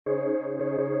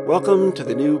Welcome to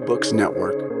the New Books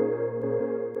Network.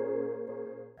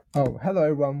 Oh, hello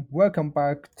everyone. Welcome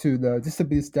back to the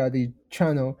Disability Study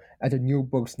channel at the New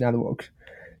Books Network.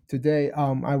 Today,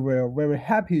 I will very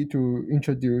happy to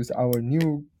introduce our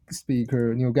new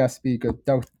guest speaker,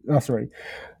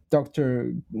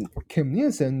 Dr. Kim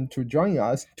Nielsen, to join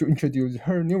us to introduce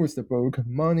her newest book,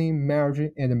 Money,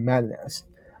 Marriage, and Madness.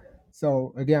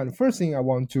 So again, first thing I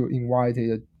want to invite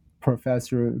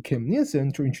Professor Kim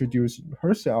Nielsen to introduce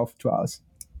herself to us.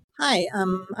 Hi,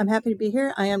 I'm happy to be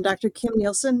here. I am Dr. Kim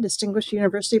Nielsen, Distinguished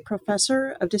University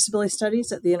Professor of Disability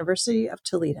Studies at the University of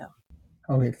Toledo.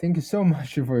 Okay, thank you so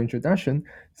much for your introduction.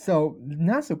 So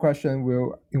next question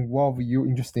will involve you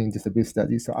interested in disability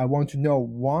studies. So I want to know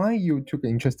why you took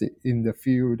interest in the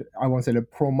field, I want to say the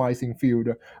promising field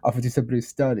of disability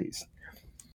studies.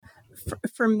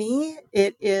 For me,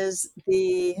 it is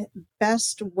the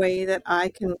best way that I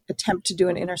can attempt to do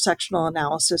an intersectional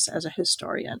analysis as a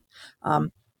historian.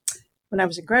 When I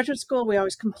was in graduate school, we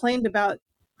always complained about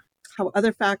how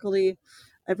other faculty,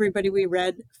 everybody we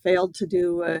read, failed to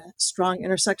do a strong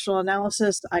intersectional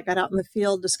analysis. I got out in the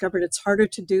field, discovered it's harder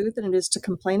to do than it is to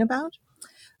complain about.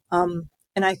 And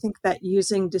I think that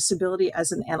using disability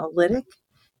as an analytic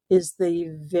is the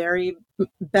very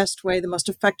best way, the most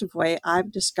effective way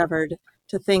I've discovered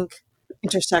to think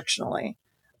intersectionally.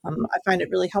 I find it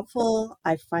really helpful.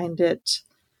 I find it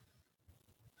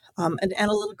an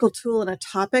analytical tool and a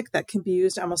topic that can be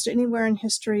used almost anywhere in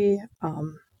history.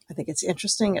 I think it's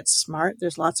interesting. It's smart.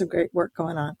 There's lots of great work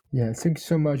going on. Yeah, thank you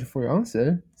so much for your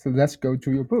answer. So let's go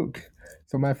to your book.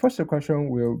 So my first question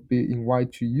will be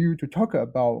invite to you to talk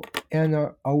about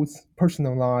Anna O's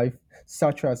personal life,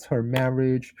 such as her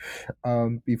marriage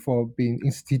before being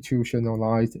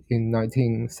institutionalized in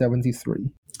 1973.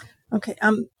 Okay.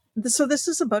 So this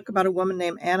is a book about a woman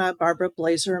named Anna Barbara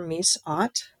Blazer Mies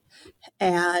Ott,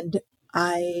 and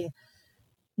I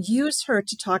use her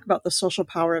to talk about the social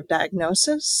power of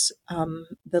diagnosis,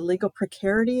 the legal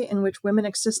precarity in which women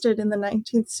existed in the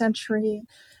 19th century,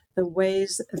 the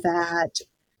ways that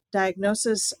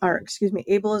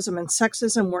ableism and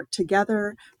sexism work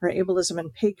together, or ableism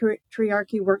and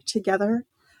patriarchy work together.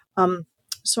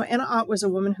 So Anna Ott was a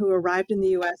woman who arrived in the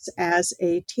U.S. as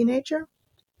a teenager.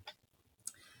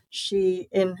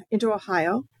 Into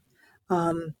Ohio.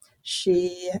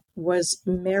 She was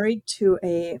married to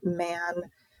a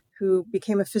man who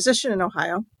became a physician in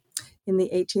Ohio in the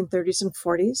 1830s and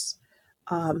 40s.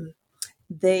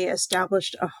 They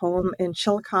established a home in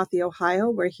Chillicothe, Ohio,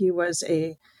 where he was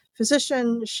a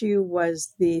physician. She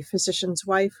was the physician's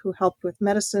wife who helped with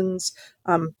medicines,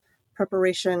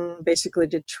 preparation, basically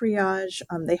did triage.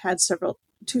 They had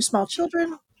two small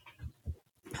children.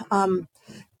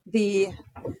 The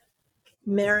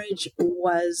marriage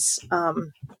was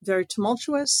very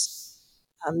tumultuous.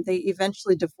 They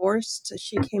eventually divorced.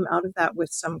 She came out of that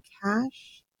with some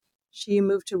cash. She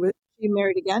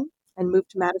married again and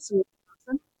moved to Madison,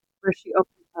 Wisconsin, where she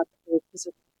opened up a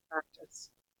physician practice.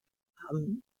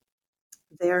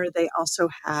 There, they also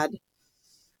had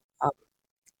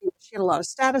she had a lot of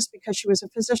status because she was a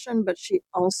physician, but she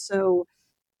also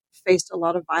faced a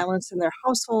lot of violence in their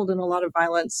household and a lot of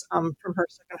violence from her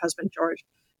second husband, George,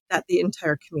 that the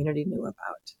entire community knew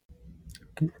about.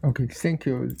 Okay, thank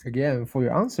you again for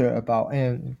your answer about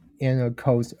Anna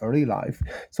Cole's early life.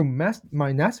 So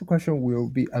my next question will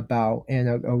be about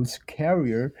Anna Cole's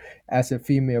career as a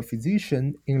female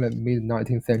physician in the mid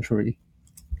 19th century.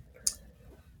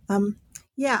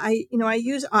 I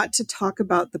use Ott to talk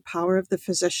about the power of the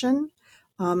physician.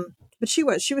 But she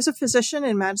was a physician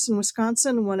in Madison,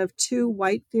 Wisconsin, one of two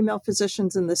white female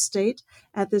physicians in the state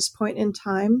at this point in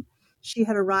time. She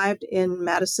had arrived in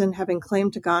Madison having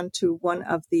claimed to gone to one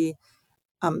of the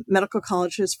medical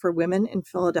colleges for women in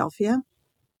Philadelphia.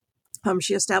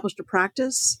 She established a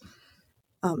practice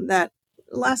that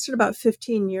lasted about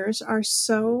 15 years or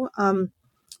so.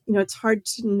 It's hard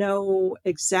to know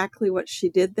exactly what she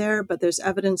did there, but there's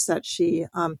evidence that she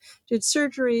did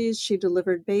surgeries, she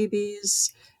delivered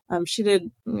babies, she did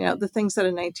the things that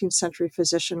a 19th century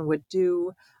physician would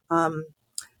do,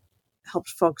 helped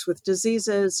folks with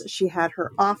diseases. She had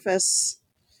her office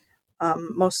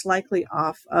most likely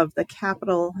off of the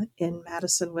Capitol in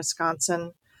Madison,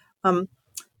 Wisconsin,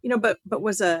 but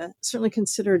was certainly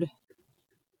considered.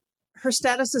 Her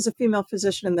status as a female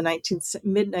physician in the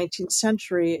mid-19th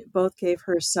century both gave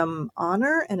her some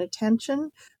honor and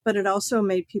attention, but it also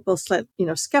made people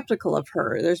skeptical of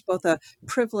her. There's both a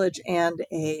privilege and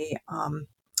a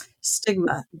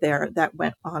stigma there that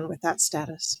went on with that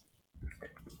status.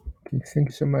 Okay, thank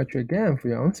you so much again for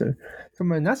your answer. So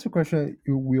my next question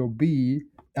will be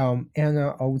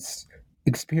Anna O's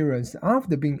experience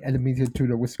after being admitted to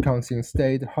the Wisconsin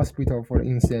State Hospital for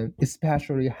Insane,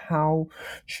 especially how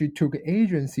she took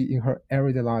agency in her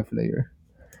everyday life later.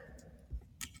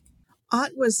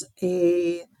 Ott was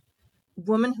a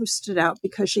woman who stood out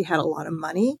because she had a lot of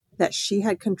money that she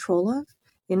had control of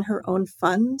in her own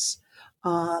funds.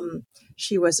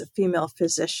 She was a female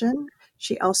physician.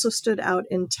 She also stood out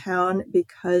in town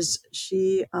because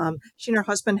she and her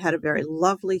husband had a very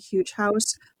lovely, huge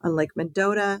house on Lake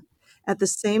Mendota. At the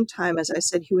same time, as I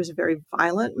said, he was a very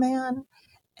violent man,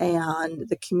 and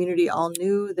the community all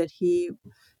knew that he,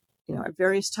 at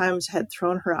various times had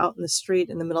thrown her out in the street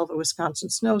in the middle of a Wisconsin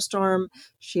snowstorm.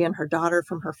 She and her daughter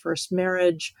from her first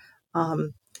marriage.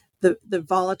 The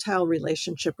volatile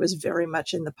relationship was very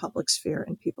much in the public sphere,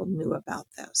 and people knew about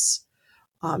this.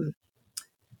 Um,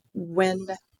 when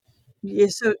yeah,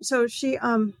 so she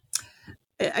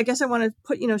I guess I want to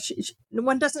put,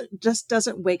 one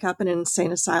doesn't wake up in an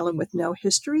insane asylum with no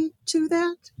history to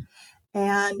that,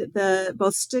 and the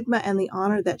both stigma and the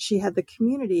honor that she had the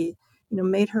community,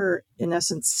 made her in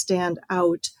essence stand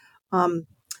out.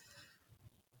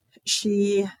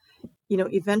 She,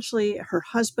 eventually her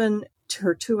husband, to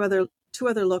her two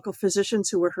other local physicians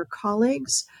who were her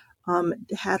colleagues,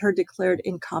 had her declared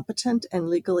incompetent and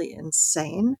legally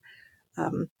insane.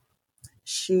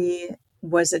 She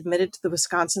was admitted to the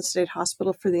Wisconsin State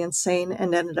Hospital for the Insane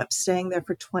and ended up staying there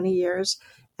for 20 years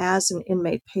as an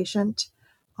inmate patient.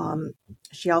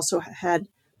 She also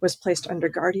was placed under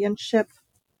guardianship.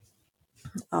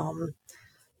 I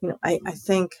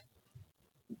think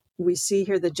we see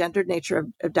here the gendered nature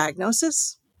of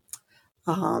diagnosis.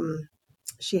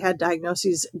 She had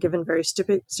diagnoses given very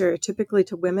stereotypically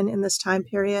to women in this time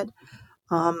period.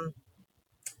 And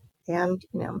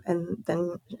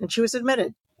she was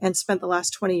admitted and spent the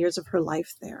last 20 years of her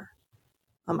life there.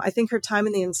 I think her time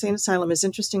in the insane asylum is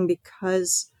interesting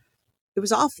because it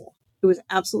was awful. It was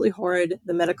absolutely horrid.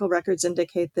 The medical records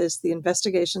indicate this. The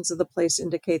investigations of the place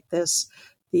indicate this.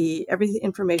 Every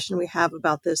information we have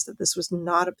about this, that this was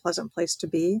not a pleasant place to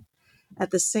be. At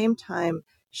the same time,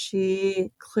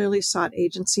 she clearly sought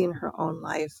agency in her own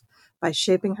life by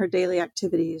shaping her daily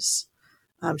activities.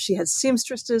 She had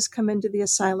seamstresses come into the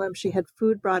asylum. She had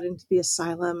food brought into the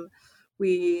asylum.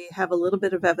 We have a little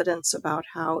bit of evidence about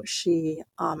how she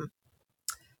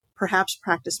perhaps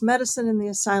practiced medicine in the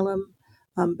asylum,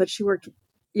 but she worked,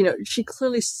 she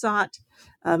clearly sought,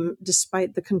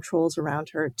 despite the controls around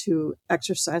her, to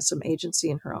exercise some agency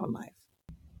in her own life.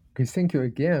 Okay, thank you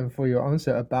again for your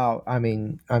answer about,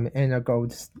 Anna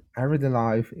Gold's everyday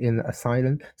life in the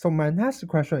asylum. So my next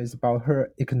question is about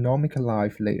her economic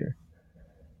life later.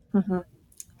 Mm-hmm.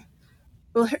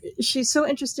 Well, she's so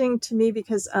interesting to me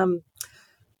because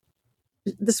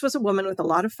this was a woman with a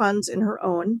lot of funds in her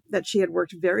own that she had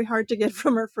worked very hard to get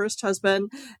from her first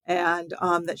husband, and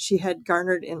that she had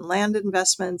garnered in land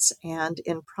investments and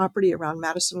in property around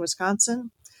Madison,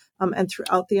 Wisconsin, and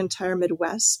throughout the entire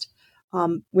Midwest.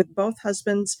 With both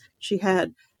husbands, she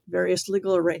had various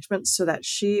legal arrangements so that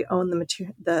she owned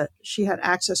she had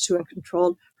access to and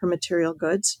controlled her material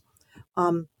goods.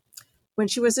 When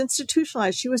she was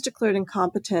institutionalized, she was declared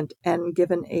incompetent and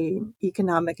given an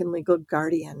economic and legal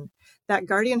guardian. That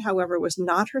guardian, however, was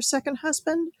not her second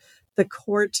husband. The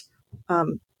court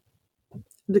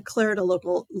declared a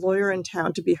local lawyer in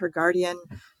town to be her guardian.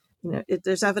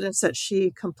 There's evidence that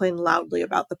she complained loudly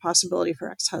about the possibility of her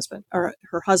ex-husband, or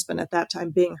her husband at that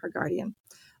time, being her guardian.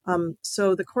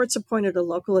 So the courts appointed a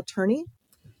local attorney,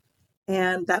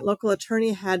 and that local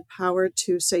attorney had power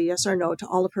to say yes or no to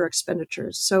all of her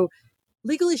expenditures. So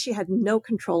legally, she had no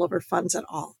control over funds at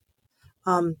all.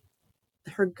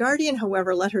 Her guardian,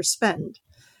 however, let her spend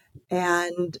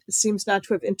and seems not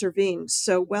to have intervened.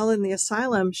 So while in the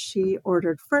asylum, she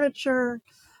ordered furniture,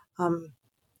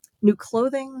 new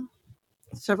clothing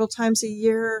several times a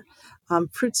year,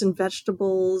 fruits and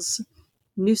vegetables,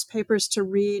 newspapers to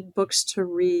read, books to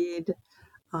read.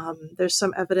 There's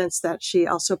some evidence that she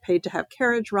also paid to have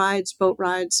carriage rides, boat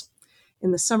rides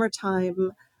in the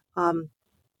summertime.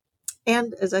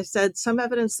 And as I said, some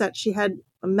evidence that she had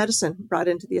medicine brought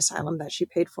into the asylum that she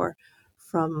paid for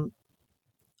from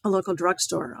a local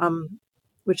drugstore,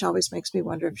 which always makes me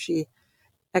wonder if she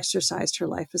exercised her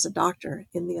life as a doctor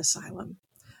in the asylum.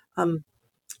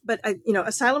 But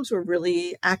asylums were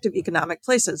really active economic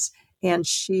places, and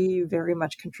she very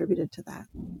much contributed to that.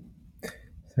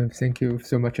 So thank you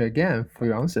so much again for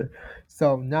your answer.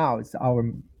 So now it's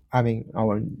our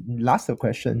last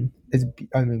question is,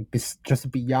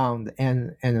 just beyond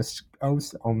Anna's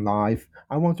oath on life.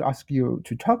 I want to ask you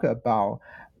to talk about,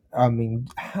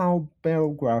 how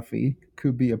biography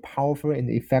could be a powerful and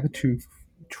effective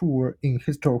tool in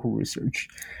historical research.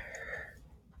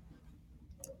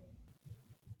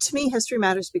 to me, history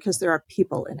matters because there are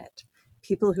people in it,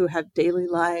 people who have daily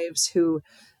lives, who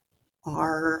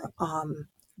are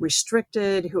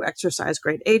restricted, who exercise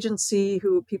great agency,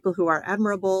 people who are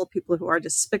admirable, people who are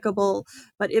despicable.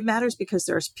 But it matters because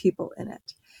there's people in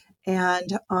it.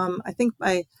 And I think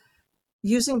by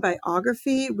using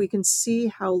biography, we can see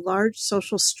how large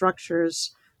social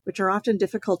structures, which are often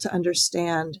difficult to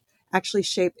understand, actually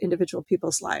shape individual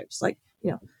people's lives. Like,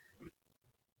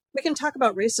 we can talk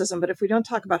about racism, but if we don't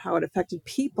talk about how it affected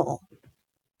people,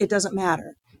 it doesn't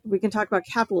matter. We can talk about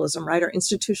capitalism, right, or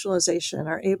institutionalization,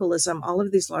 or ableism, all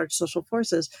of these large social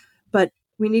forces, but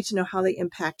we need to know how they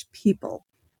impact people,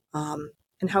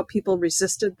 and how people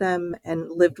resisted them and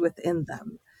lived within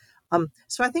them.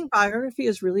 So I think biography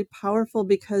is really powerful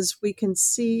because we can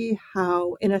see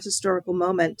how, in a historical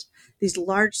moment, these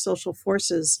large social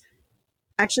forces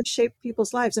actually shaped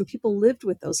people's lives, and people lived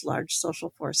with those large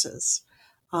social forces.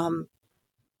 And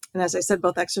as I said,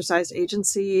 both exercised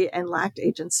agency and lacked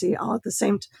agency all at the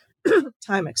same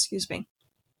time, excuse me.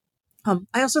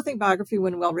 I also think biography,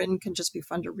 when well written, can just be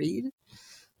fun to read.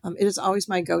 It is always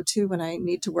my go-to when I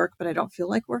need to work, but I don't feel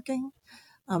like working.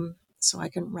 So I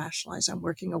can rationalize I'm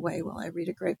working away while I read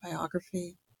a great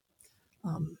biography.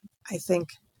 I think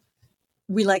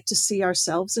we like to see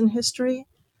ourselves in history.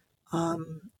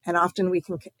 And often we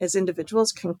can, as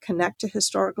individuals, can connect to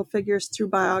historical figures through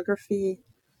biography.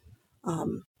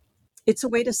 It's a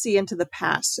way to see into the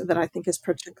past that I think is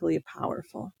particularly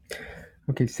powerful.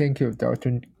 Okay, thank you,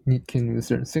 Dr.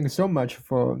 Nielsen. Thank you so much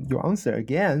for your answer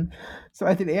again. So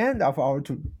at the end of our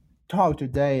talk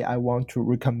today, I want to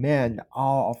recommend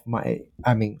all of my,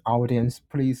 audience,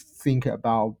 please think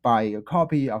about buying a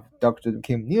copy of Dr.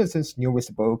 Kim Nielsen's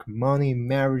newest book, Money,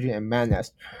 Marriage, and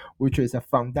Madness, which is a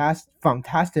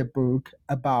fantastic book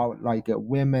about like a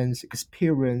women's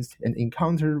experience and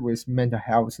encounter with mental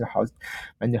health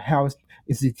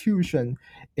institution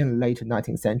in late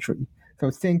 19th century.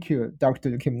 So thank you,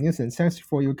 Dr. Kim Nielsen. Thanks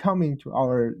for you coming to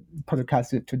our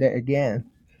podcast today again.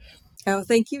 Oh,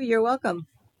 thank you. You're welcome.